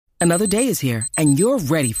Another day is here, and you're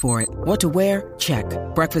ready for it. What to wear? Check.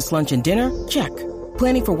 Breakfast, lunch, and dinner? Check.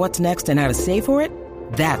 Planning for what's next and how to save for it?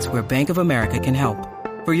 That's where Bank of America can help.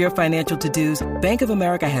 For your financial to-dos, Bank of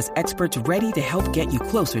America has experts ready to help get you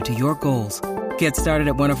closer to your goals. Get started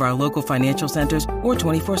at one of our local financial centers or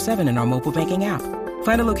 24/7 in our mobile banking app.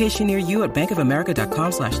 Find a location near you at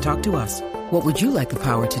bankofamerica.com/talktous. What would you like the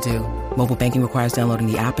power to do? Mobile banking requires downloading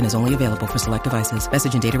the app and is only available for select devices.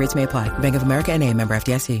 Message and data rates may apply. Bank of America N.A., member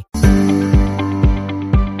FDIC.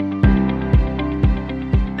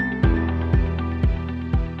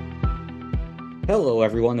 Hello,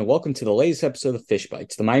 everyone, and welcome to the latest episode of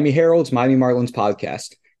Bytes, the Miami Herald's Miami Marlins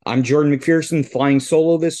podcast. I'm Jordan McPherson, flying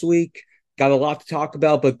solo this week. Got a lot to talk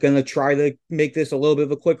about, but going to try to make this a little bit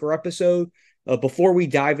of a quicker episode. Before we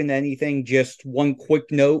dive into anything, just one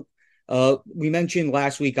quick note. We mentioned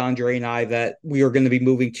last week, Andre and I, that we are going to be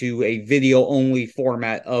moving to a video-only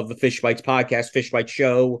format of the Bytes podcast, Bytes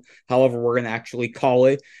show, however we're going to actually call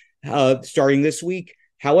it, starting this week.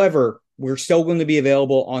 However, we're still going to be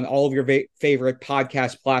available on all of your favorite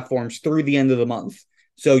podcast platforms through the end of the month.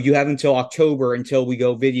 So you have until October until we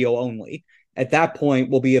go video only. At that point,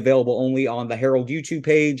 we'll be available only on the Herald YouTube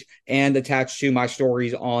page and attached to my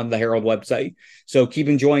stories on the Herald website. So keep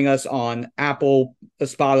enjoying us on Apple,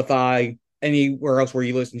 Spotify, anywhere else where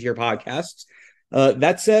you listen to your podcasts.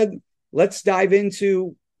 That said, let's dive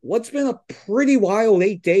into what's been a pretty wild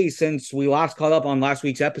 8 days since we last caught up on last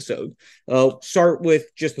week's episode. Start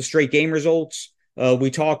with just the straight game results.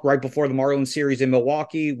 We talked right before the Marlins series in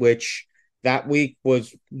Milwaukee, which that week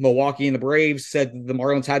was Milwaukee and the Braves said the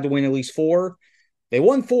Marlins had to win at least 4. They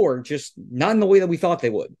won 4, just not in the way that we thought they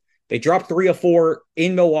would. They dropped 3 of 4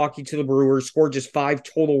 in Milwaukee to the Brewers, scored just 5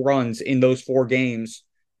 total runs in those 4 games.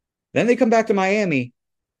 Then they come back to Miami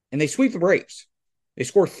and they sweep the Braves. They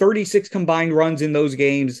score 36 combined runs in those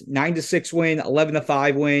games, 9-6 win,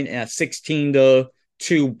 11-5 win, and a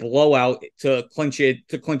 16-2 blowout to clinch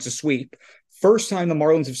the sweep. First time the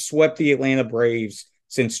Marlins have swept the Atlanta Braves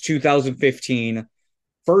since 2015.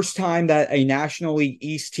 First time that a National League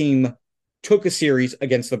East team took a series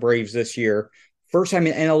against the Braves this year. First time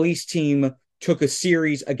an NL East team took a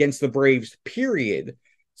series against the Braves, period,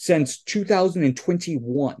 since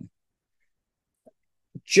 2021.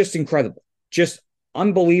 Just incredible. Just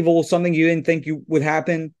unbelievable, something you didn't think you would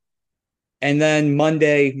happen. And then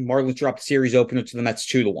Monday, Marlins dropped the series opener to the Mets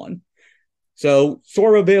 2-1. So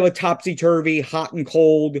sort of a bit of a topsy-turvy, hot and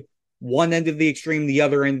cold, one end of the extreme, the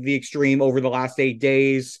other end of the extreme over the last 8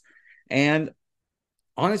 days. And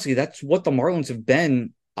honestly, that's what the Marlins have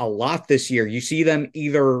been a lot this year. You see them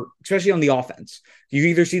either, especially on the offense, you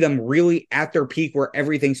either see them really at their peak where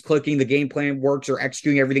everything's clicking, the game plan works, or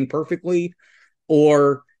executing everything perfectly,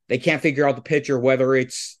 or they can't figure out the pitcher, whether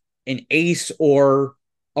it's an ace or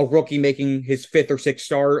a rookie making his 5th or 6th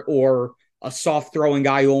start, or a soft throwing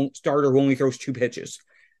guy starter who only throws 2 pitches.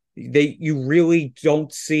 You really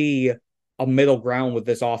don't see a middle ground with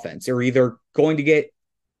this offense. They're either going to get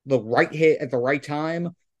the right hit at the right time,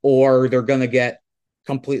 or they're going to get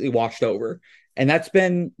completely washed over. And that's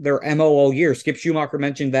been their MO all year. Skip Schumacher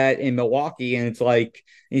mentioned that in Milwaukee, and it's like,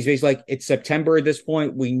 he's basically like, it's September at this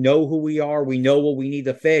point. We know who we are. We know what we need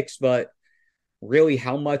to fix, but really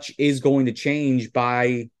how much is going to change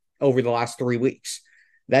by over the last 3 weeks?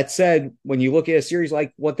 That said, when you look at a series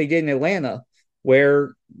like what they did in Atlanta,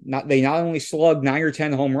 where they not only slugged 9 or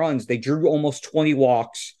 10 home runs, they drew almost 20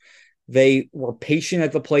 walks. They were patient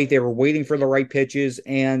at the plate. They were waiting for the right pitches,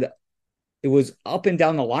 and it was up and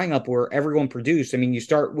down the lineup where everyone produced. I mean, you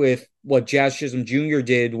start with what Jazz Chisholm Jr.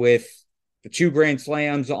 did with the 2 grand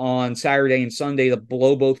slams on Saturday and Sunday to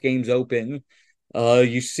blow both games open.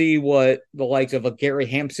 You see what the likes of a Gary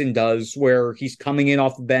Hampson does, where he's coming in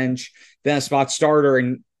off the bench, then a spot starter,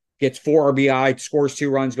 and gets 4 RBI, scores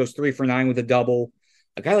 2 runs, goes 3 for 9 with a double.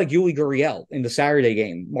 A guy like Yuli Gurriel in the Saturday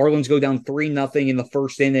game. Marlins go down 3-0 in the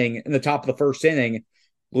first inning, in the top of the first inning.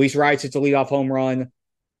 Luis Rice hits a leadoff home run.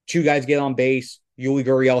 2 guys get on base. Yuli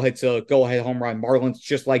Gurriel hits a go-ahead home run. Marlins,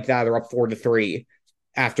 just like that, are up 4-3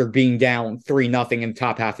 after being down 3-0 in the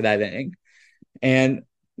top half of that inning. And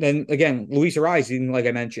then, again, Luis Rice, like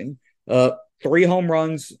I mentioned, 3 home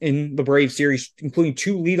runs in the Braves series, including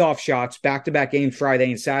 2 leadoff shots, back-to-back games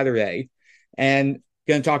Friday and Saturday. And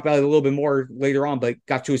going to talk about it a little bit more later on, but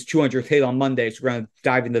got to his 200th hit on Monday, so we're going to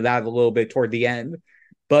dive into that a little bit toward the end.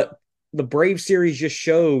 But the Braves series just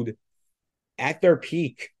showed at their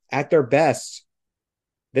peak, at their best,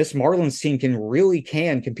 this Marlins team can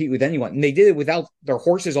compete with anyone. And they did it without their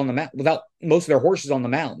horses on the mound, without most of their horses on the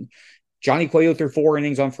mound. Johnny Cueto threw 4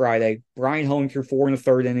 innings on Friday. Brian Hone threw 4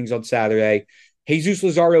 1/3 innings on Saturday. Jesus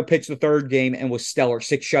Luzardo pitched the 3rd game and was stellar,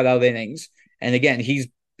 6 shutout innings. And again, he's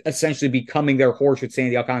essentially becoming their horse with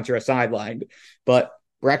Sandy Alcantara sidelined. But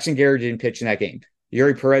Braxton Garrett didn't pitch in that game.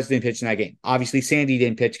 Yuri Perez didn't pitch in that game. Obviously, Sandy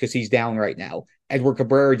didn't pitch because he's down right now. Edward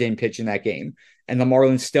Cabrera didn't pitch in that game. And the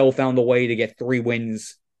Marlins still found a way to get 3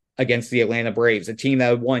 wins against the Atlanta Braves, a team that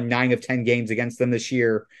had won 9 of 10 games against them this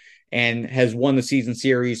year and has won the season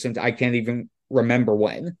series since I can't even remember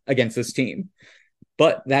when against this team.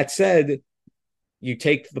 But that said, you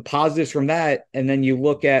take the positives from that, and then you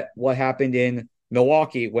look at what happened in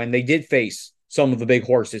Milwaukee when they did face some of the big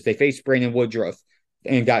horses. They faced Brandon Woodruff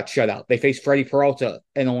and got shut out. They faced Freddie Peralta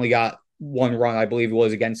and only got 1 run, I believe it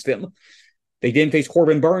was, against him. They didn't face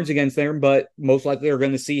Corbin Burns against them, but most likely are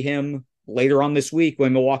going to see him later on this week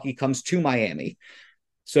when Milwaukee comes to Miami.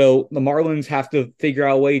 So the Marlins have to figure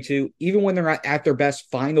out a way to, even when they're not at their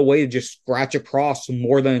best, find a way to just scratch across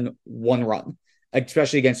more than 1 run,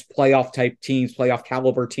 especially against playoff type teams, playoff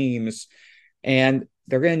caliber teams. And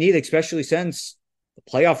they're going to need, especially since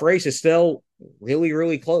the playoff race is still really,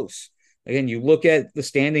 really close. Again, you look at the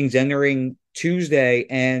standings entering Tuesday,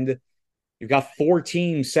 and you've got 4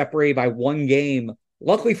 teams separated by 1 game,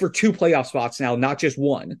 luckily for 2 playoff spots now, not just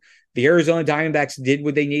 1. The Arizona Diamondbacks did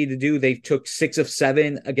what they needed to do. They took 6 of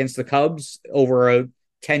 7 against the Cubs over a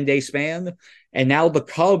 10-day span. And now the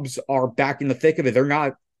Cubs are back in the thick of it. They're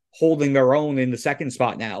not holding their own in the 2nd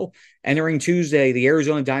spot now. Entering Tuesday, the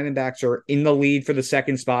Arizona Diamondbacks are in the lead for the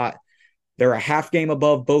 2nd spot. They're a half game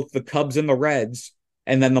above both the Cubs and the Reds.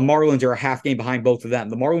 And then the Marlins are a half game behind both of them.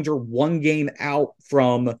 The Marlins are 1 game out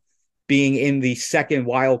from being in the 2nd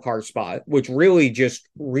wild card spot, which really just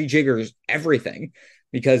rejiggers everything.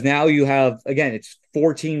 Because now you have, again, it's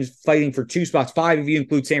 4 teams fighting for 2 spots, 5 if you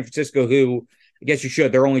include San Francisco, who I guess you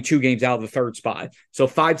should. They're only 2 games out of the 3rd spot. So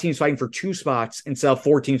 5 teams fighting for 2 spots instead of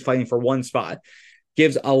 4 teams fighting for 1 spot.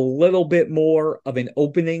 Gives a little bit more of an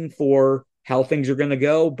opening for how things are going to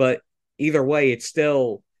go. But either way, it's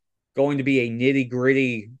still going to be a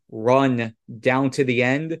nitty-gritty run down to the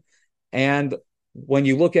end. And when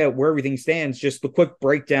you look at where everything stands, just the quick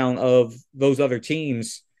breakdown of those other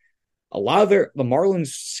teams, a lot of the Marlins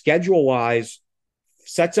schedule-wise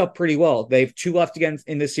sets up pretty well. They have 2 left against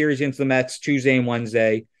in this series against the Mets, Tuesday and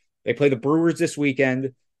Wednesday. They play the Brewers this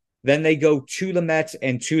weekend. Then they go to the Mets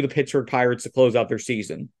and to the Pittsburgh Pirates to close out their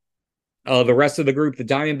season. The rest of the group, the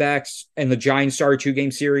Diamondbacks and the Giants, start a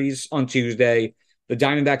 2-game series on Tuesday. The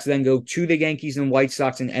Diamondbacks then go to the Yankees and White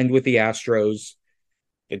Sox and end with the Astros.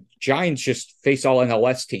 The Giants just face all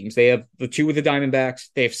NLS teams. They have the 2 with the Diamondbacks.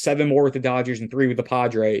 They have 7 more with the Dodgers and 3 with the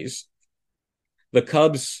Padres. The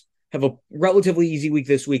Cubs have a relatively easy week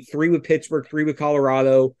this week, 3 with Pittsburgh, 3 with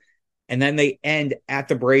Colorado, and then they end at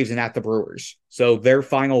the Braves and at the Brewers. So their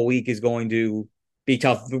final week is going to be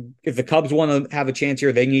tough. If the Cubs want to have a chance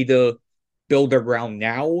here, they need to build their ground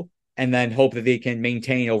now and then hope that they can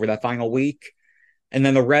maintain over that final week. And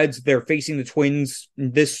then the Reds, they're facing the Twins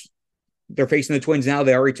They're facing the Twins now.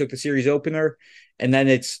 They already took the series opener. And then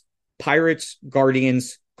it's Pirates,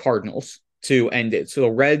 Guardians, Cardinals to end it. So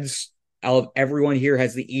the Reds, out of everyone here,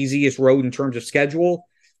 has the easiest road in terms of schedule.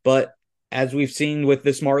 But as we've seen with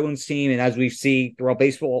this Marlins team and as we see throughout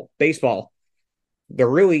baseball, there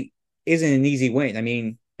really isn't an easy win. I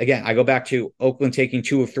mean, again, I go back to Oakland taking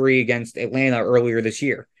 2 of 3 against Atlanta earlier this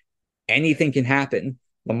year. Anything can happen.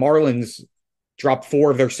 The Marlins dropped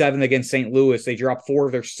 4 of their 7 against St. Louis. They dropped 4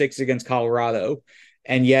 of their 6 against Colorado.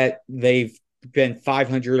 And yet they've been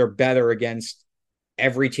 500 or better against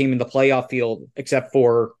every team in the playoff field, except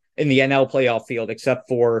for in the NL playoff field, except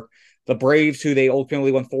for the Braves, who they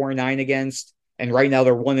ultimately went 4-9 against. And right now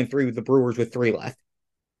they're 1-3 with the Brewers with 3 left.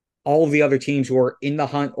 All of the other teams who are in the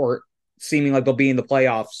hunt or seeming like they'll be in the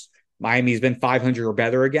playoffs, Miami's been 500 or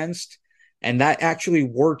better against. And that actually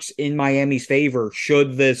works in Miami's favor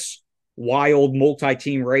should this wild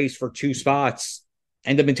multi-team race for 2 spots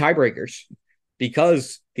end up in tiebreakers,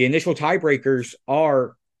 because the initial tiebreakers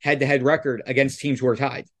are head-to-head record against teams who are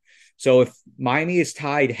tied. So if Miami is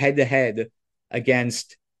tied head-to-head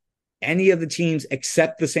against any of the teams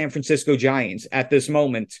except the San Francisco Giants at this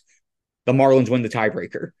moment, the Marlins win the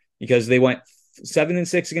tiebreaker, because they went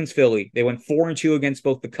 7-6 against Philly. They went 4-2 against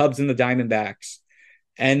both the Cubs and the Diamondbacks.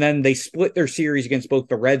 And then they split their series against both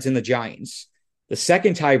the Reds and the Giants. The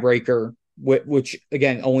second tiebreaker, which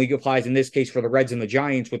again only applies in this case for the Reds and the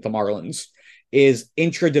Giants with the Marlins, is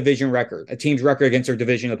intra-division record, a team's record against their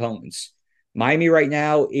division opponents. Miami right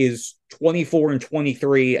now is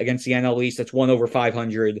 24-23 against the NL East. That's 1 over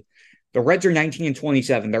 500. The Reds are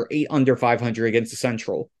 19-27. They're 8 under 500 against the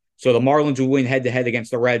Central. So the Marlins will win head-to-head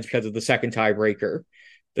against the Reds because of the second tiebreaker.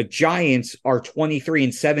 The Giants are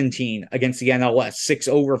 23-17 against the NLS, 6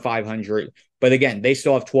 over 500. But again, they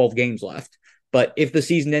still have 12 games left. But if the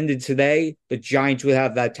season ended today, the Giants would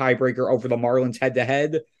have that tiebreaker over the Marlins head to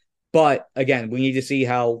head. But again, we need to see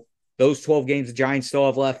how those 12 games the Giants still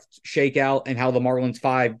have left shake out and how the Marlins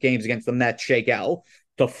 5 games against the Mets shake out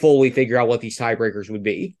to fully figure out what these tiebreakers would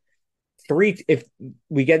be. If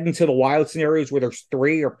we get into the wild scenarios where there's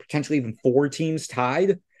 3 or potentially even 4 teams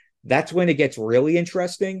tied, that's when it gets really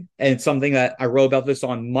interesting. And it's something that I wrote about this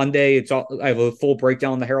on Monday. I have a full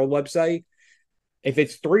breakdown on the Herald website. If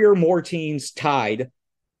it's 3 or more teams tied,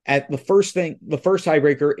 at the first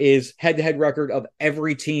tiebreaker is head-to-head record of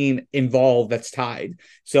every team involved that's tied.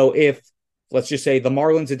 So if, let's just say, the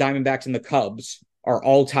Marlins, the Diamondbacks, and the Cubs are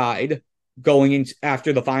all tied going in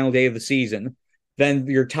after the final day of the season, then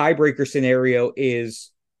your tiebreaker scenario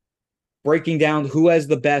is breaking down who has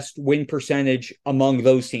the best win percentage among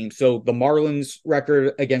those teams. So the Marlins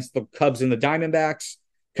record against the Cubs and the Diamondbacks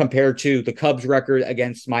compared to the Cubs record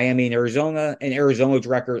against Miami and Arizona's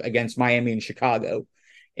record against Miami and Chicago.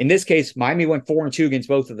 In this case, Miami went 4-2 against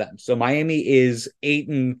both of them. So Miami is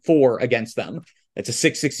 8-4 against them. That's a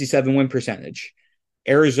 667 win percentage.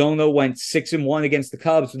 Arizona went 6-1 against the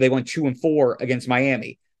Cubs, so they went 2-4 against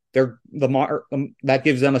Miami. That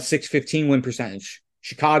gives them a 615 win percentage.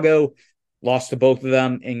 Chicago lost to both of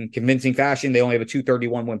them in convincing fashion. They only have a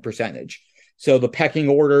 231 win percentage. So the pecking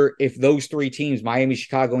order, if those 3 teams, Miami,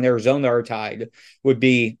 Chicago, and Arizona, are tied, would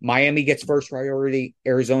be Miami gets first priority,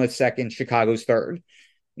 Arizona second, Chicago's third.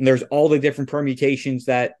 And there's all the different permutations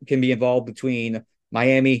that can be involved between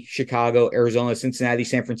Miami, Chicago, Arizona, Cincinnati,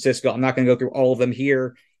 San Francisco. I'm not going to go through all of them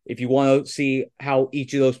here. If you want to see how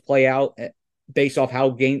each of those play out based off how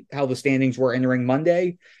the standings were entering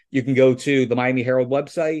Monday, you can go to the Miami Herald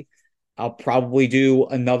website. I'll probably do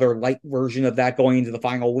another light version of that going into the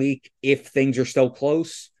final week if things are still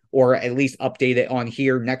close, or at least update it on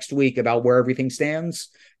here next week about where everything stands.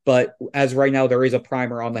 But as right now, there is a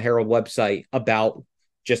primer on the Herald website about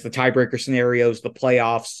just the tiebreaker scenarios, the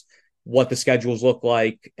playoffs, what the schedules look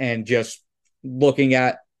like, and just looking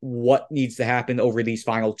at what needs to happen over these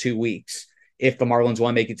final 2 weeks if the Marlins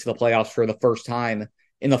want to make it to the playoffs for the first time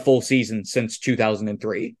in the full season since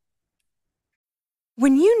 2003.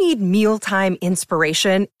 When you need mealtime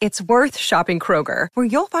inspiration, it's worth shopping Kroger, where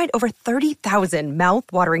you'll find over 30,000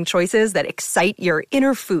 mouth-watering choices that excite your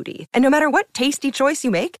inner foodie. And no matter what tasty choice you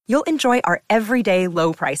make, you'll enjoy our everyday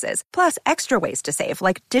low prices, plus extra ways to save,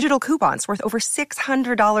 like digital coupons worth over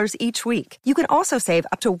 $600 each week. You can also save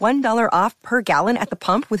up to $1 off per gallon at the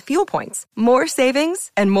pump with fuel points. More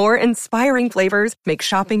savings and more inspiring flavors make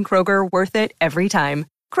shopping Kroger worth it every time.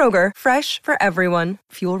 Kroger, fresh for everyone.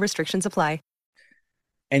 Fuel restrictions apply.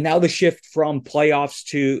 And now the shift from playoffs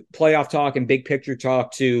to playoff talk and big picture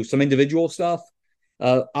talk to some individual stuff.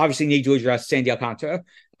 Obviously need to address Sandy Alcantara.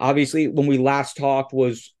 Obviously, when we last talked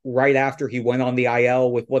was right after he went on the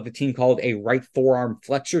IL with what the team called a right forearm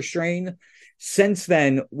flexor strain. Since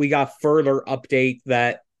then, we got further update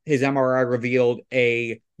that his MRI revealed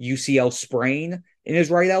a UCL sprain in his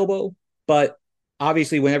right elbow. But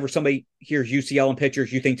obviously, whenever somebody hears UCL in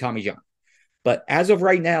pitchers, you think Tommy John. But as of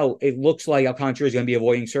right now, it looks like Alcantara is going to be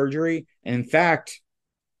avoiding surgery. And in fact,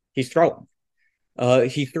 he's throwing.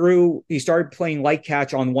 He started playing light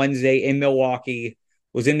catch on Wednesday in Milwaukee,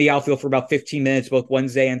 was in the outfield for about 15 minutes, both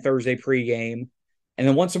Wednesday and Thursday pregame. And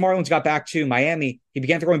then once the Marlins got back to Miami, he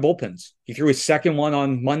began throwing bullpens. He threw his second one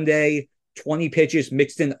on Monday, 20 pitches,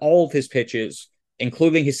 mixed in all of his pitches,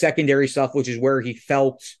 including his secondary stuff, which is where he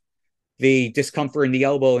felt the discomfort in the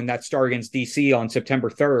elbow in that start against DC on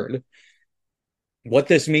September 3rd. What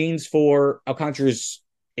this means for Alcantara's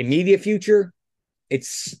immediate future, it's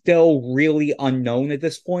still really unknown at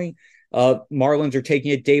this point. Marlins are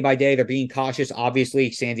taking it day by day. They're being cautious.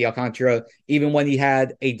 Obviously, Sandy Alcantara, even when he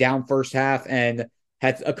had a down first half and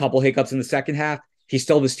had a couple hiccups in the second half, he's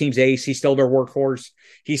still this team's ace. He's still their workhorse.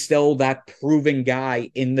 He's still that proven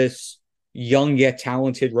guy in this young yet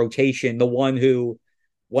talented rotation, the one who,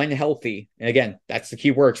 when healthy, and again, that's the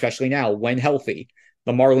key word, especially now, when healthy,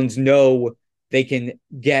 the Marlins know they can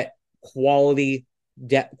get quality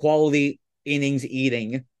innings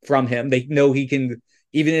eating from him. They know he can,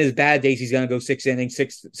 even in his bad days, he's going to go 6 innings,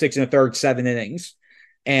 six and a third, 7 innings.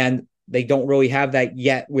 And they don't really have that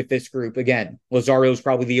yet with this group. Again, Lazardo's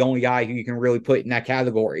probably the only guy who you can really put in that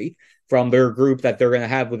category from their group that they're going to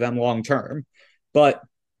have with them long term. But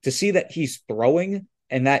to see that he's throwing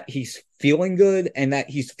and that he's feeling good and that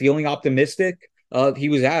he's feeling optimistic, he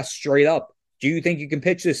was asked straight up, do you think you can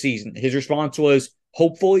pitch this season? His response was,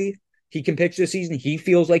 hopefully he can pitch this season. He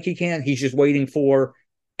feels like he can. He's just waiting for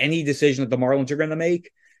any decision that the Marlins are going to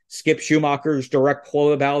make. Skip Schumacher's direct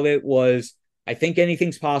quote about it was, I think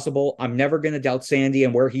anything's possible. I'm never going to doubt Sandy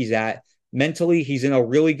and where he's at. Mentally, he's in a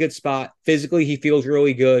really good spot. Physically, he feels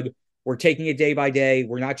really good. We're taking it day by day.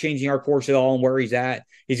 We're not changing our course at all and where he's at.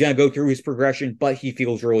 He's going to go through his progression, but he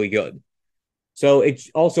feels really good. So it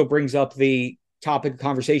also brings up the topic of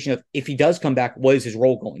conversation of if he does come back, what is his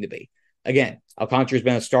role going to be? Again, Alcantara's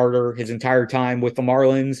been a starter his entire time with the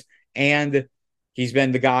Marlins, and he's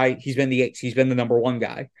been the guy, he's been the ace, he's been the number one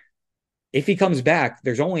guy. If he comes back,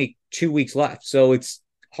 there's only 2 weeks left. So it's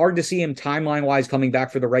hard to see him timeline-wise coming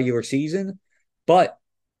back for the regular season. But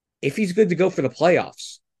if he's good to go for the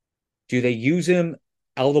playoffs, do they use him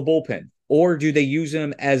out of the bullpen? Or do they use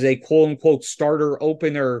him as a quote-unquote starter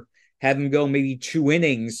opener, have him go maybe 2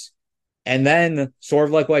 innings, and then sort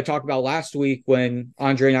of like what I talked about last week when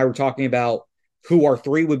Andre and I were talking about who our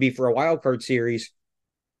 3 would be for a wild card series,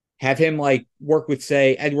 have him like work with,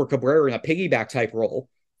 say, Edward Cabrera in a piggyback type role.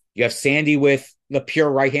 You have Sandy with the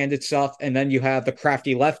pure right-handed stuff, and then you have the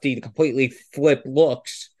crafty lefty to completely flip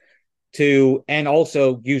looks to, and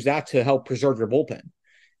also use that to help preserve your bullpen.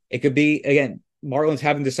 It could be, again, Marlins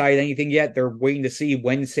haven't decided anything yet. They're waiting to see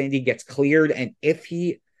when Sandy gets cleared and if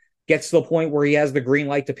he gets to the point where he has the green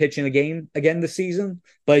light to pitch in a game again this season.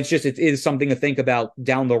 But it's just, it is something to think about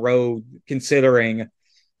down the road, considering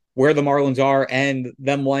where the Marlins are and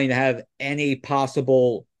them wanting to have any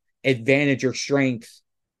possible advantage or strength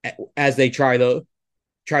as they try to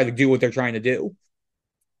do what they're trying to do.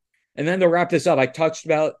 And then to wrap this up, I touched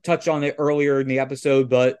on it earlier in the episode,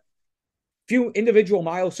 but few individual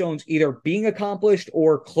milestones either being accomplished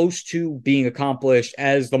or close to being accomplished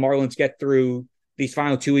as the Marlins get through these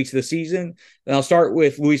final 2 weeks of the season. And I'll start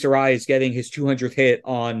with Luis Arias getting his 200th hit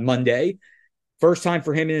on Monday. First time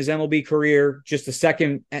for him in his MLB career, just the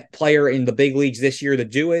second player in the big leagues this year to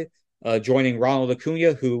do it, joining Ronald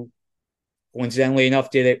Acuna, who coincidentally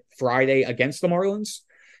enough did it Friday against the Marlins.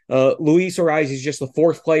 Luis Arias is just the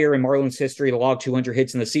 4th player in Marlins history to log 200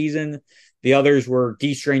 hits in the season. The others were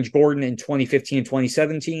D. Strange Gordon in 2015 and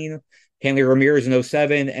 2017, Hanley Ramirez in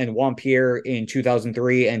 2007, and Juan Pierre in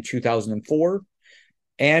 2003 and 2004.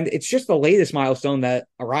 And it's just the latest milestone that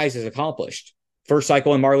Arias has accomplished. First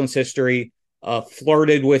cycle in Marlins history,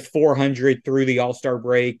 flirted with 400 through the All-Star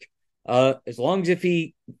break. As long as if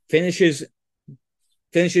he finishes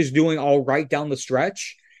doing all right down the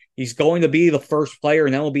stretch, he's going to be the first player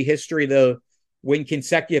in MLB history to win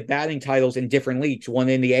consecutive batting titles in different leagues. Won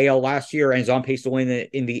in the AL last year and is on pace to win it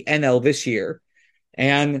in the NL this year.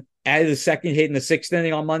 And added a second hit in the 6th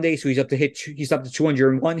inning on Monday, so he's up to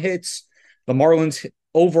 201 hits. The Marlins'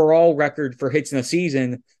 overall record for hits in a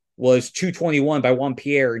season was 221 by Juan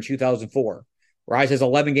Pierre in 2004. Arias has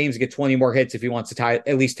 11 games to get 20 more hits if he wants to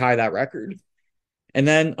at least tie that record. And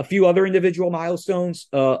then a few other individual milestones.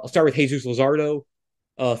 I'll start with Jesus Luzardo.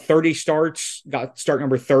 30 starts, got start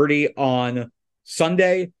number 30 on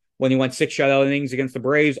Sunday when he went 6 shutout innings against the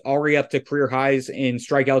Braves, already up to career highs in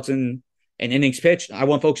strikeouts and innings pitched. I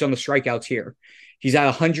want to focus on the strikeouts here. He's at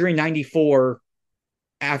 194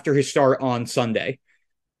 after his start on Sunday.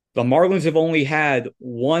 The Marlins have only had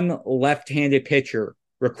one left-handed pitcher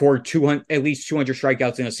record at least 200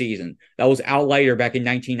 strikeouts in a season. That was Al Leiter back in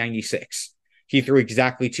 1996. He threw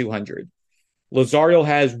exactly 200. Luzardo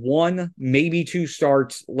has 1, maybe 2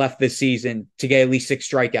 starts left this season to get at least 6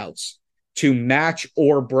 strikeouts to match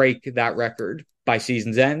or break that record by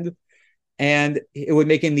season's end. And it would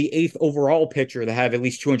make him the 8th overall pitcher to have at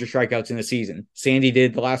least 200 strikeouts in a season. Sandy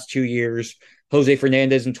did the last 2 years. Jose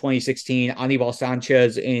Fernandez in 2016, Anibal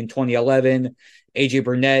Sanchez in 2011, AJ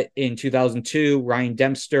Burnett in 2002, Ryan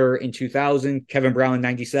Dempster in 2000, Kevin Brown in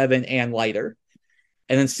 97, and Leiter.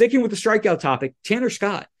 And then sticking with the strikeout topic, Tanner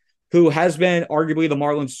Scott, who has been arguably the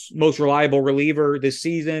Marlins' most reliable reliever this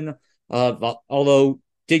season, although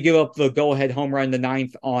did give up the go-ahead home run in the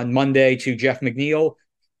 9th on Monday to Jeff McNeil.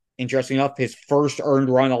 Interesting enough, his first earned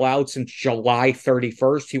run allowed since July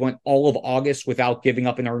 31st. He went all of August without giving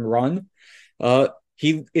up an earned run.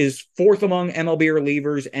 He is 4th among MLB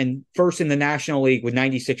relievers and 1st in the National League with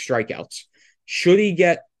 96 strikeouts. Should he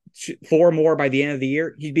get 4 more by the end of the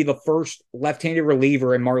year, he'd be the first left-handed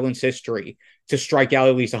reliever in Marlins history to strike out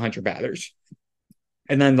at least 100 batters.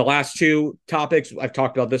 And then the last 2 topics, I've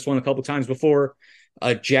talked about this one a couple times before.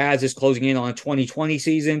 Jazz is closing in on a 2020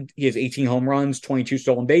 season. He has 18 home runs, 22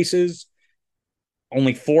 stolen bases.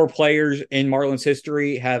 Only 4 players in Marlins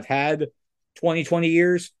history have had 2020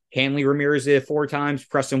 years. Hanley Ramirez did it 4 times,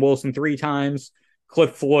 Preston Wilson 3 times,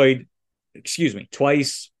 Cliff Floyd,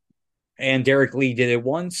 twice, and Derek Lee did it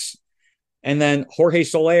once. And then Jorge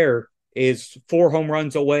Soler is 4 home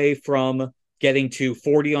runs away from getting to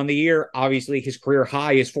 40 on the year. Obviously, his career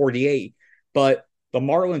high is 48, but the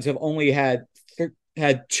Marlins have only had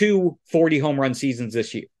 2 40 home run seasons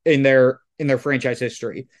this year in their franchise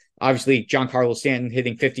history. obviously Giancarlo Stanton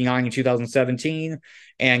hitting 59 in 2017,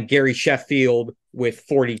 and Gary Sheffield with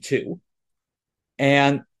 42.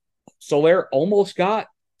 And Soler almost got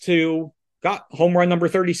home run number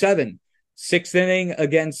 37. Sixth inning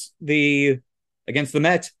against the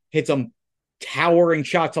Mets, hits a towering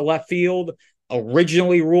shot to left field,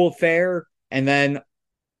 originally ruled fair, and then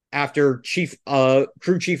after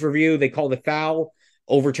crew chief review, they called it foul,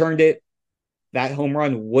 overturned it. That home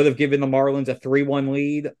run would have given the Marlins a 3-1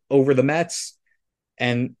 lead over the Mets,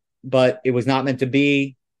 but it was not meant to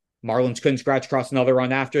be. Marlins couldn't scratch across another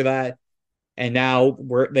run after that. And now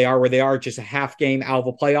where they are, just a half game out of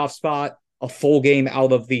a playoff spot, a full game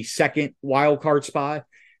out of the second wild card spot,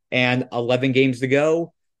 and 11 games to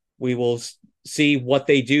go. We will see what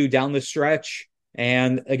they do down the stretch.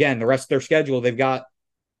 And again, the rest of their schedule, they've got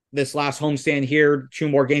this last homestand here, 2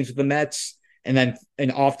 more games with the Mets, and then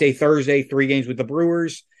an off day Thursday, 3 games with the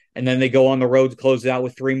Brewers. And then they go on the road to close it out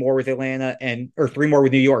with 3 more with or 3 more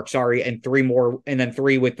with New York, and 3 more, and then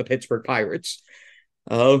 3 with the Pittsburgh Pirates.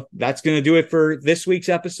 That's going to do it for this week's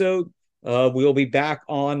episode. We'll be back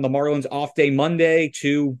on the Marlins off day Monday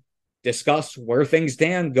to discuss where things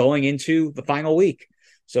stand going into the final week.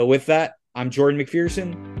 So with that, I'm Jordan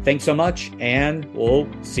McPherson. Thanks so much, and we'll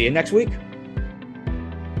see you next week.